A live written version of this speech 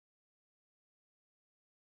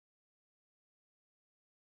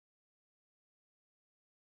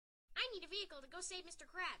I need a vehicle to go save Mr.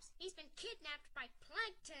 Krabs. He's been kidnapped by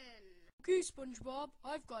Plankton. Okay, SpongeBob,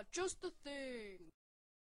 I've got just the thing.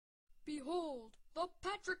 Behold, the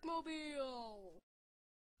Patrick-mobile!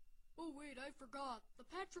 Oh wait, I forgot. The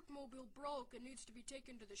Patrick-mobile broke and needs to be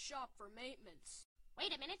taken to the shop for maintenance.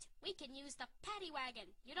 Wait a minute, we can use the Patty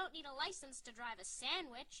Wagon. You don't need a license to drive a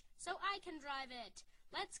sandwich, so I can drive it.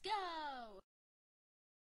 Let's go!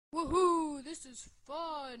 Woohoo! This is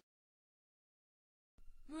fun!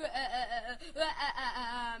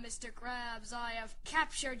 Mr. Krabs, I have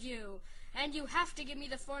captured you, and you have to give me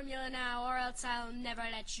the formula now, or else I'll never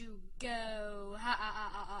let you go. Ha ha ha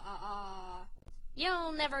ha ha ha.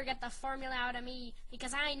 You'll never get the formula out of me,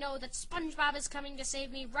 because I know that SpongeBob is coming to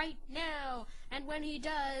save me right now, and when he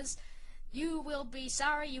does, you will be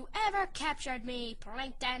sorry you ever captured me,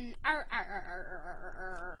 Plankton. Arr, arr, arr, arr,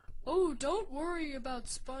 arr. Oh, don't worry about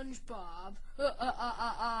SpongeBob.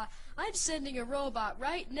 I'm sending a robot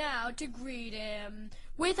right now to greet him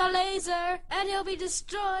with a laser, and he'll be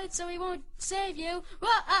destroyed so he won't save you.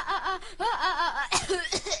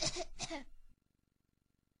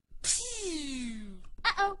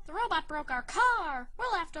 Uh-oh, the robot broke our car.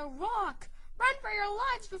 We'll have to walk. Run for your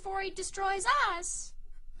lives before he destroys us.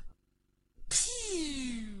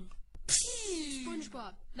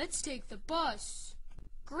 SpongeBob, let's take the bus.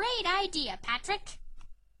 Great idea, Patrick.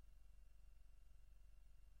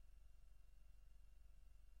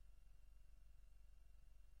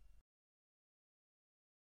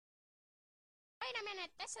 Wait a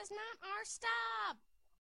minute, this is not our stop.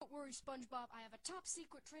 Don't worry, SpongeBob. I have a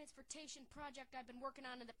top-secret transportation project I've been working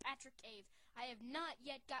on in the Patrick Cave. I have not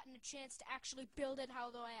yet gotten a chance to actually build it,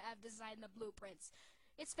 although I have designed the blueprints.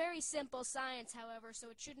 It's very simple science, however, so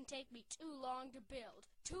it shouldn't take me too long to build.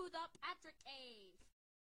 To the Patrick Cave!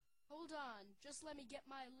 Hold on, just let me get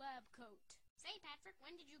my lab coat. Say, Patrick,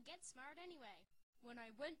 when did you get smart anyway? When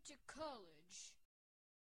I went to college.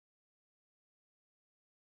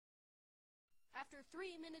 After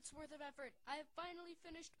 3 minutes worth of effort, I have finally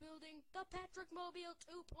finished building the Patrick-mobile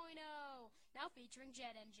 2.0, now featuring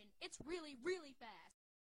jet engine. It's really, really fast.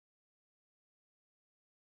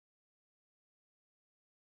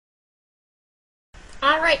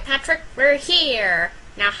 Alright, Patrick, we're here.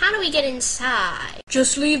 Now how do we get inside?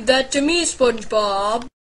 Just leave that to me, SpongeBob.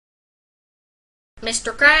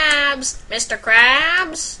 Mr. Krabs! Mr.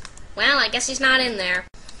 Krabs? Well, I guess he's not in there.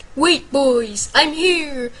 Wait, boys, I'm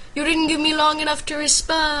here. You didn't give me long enough to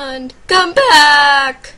respond. Come back!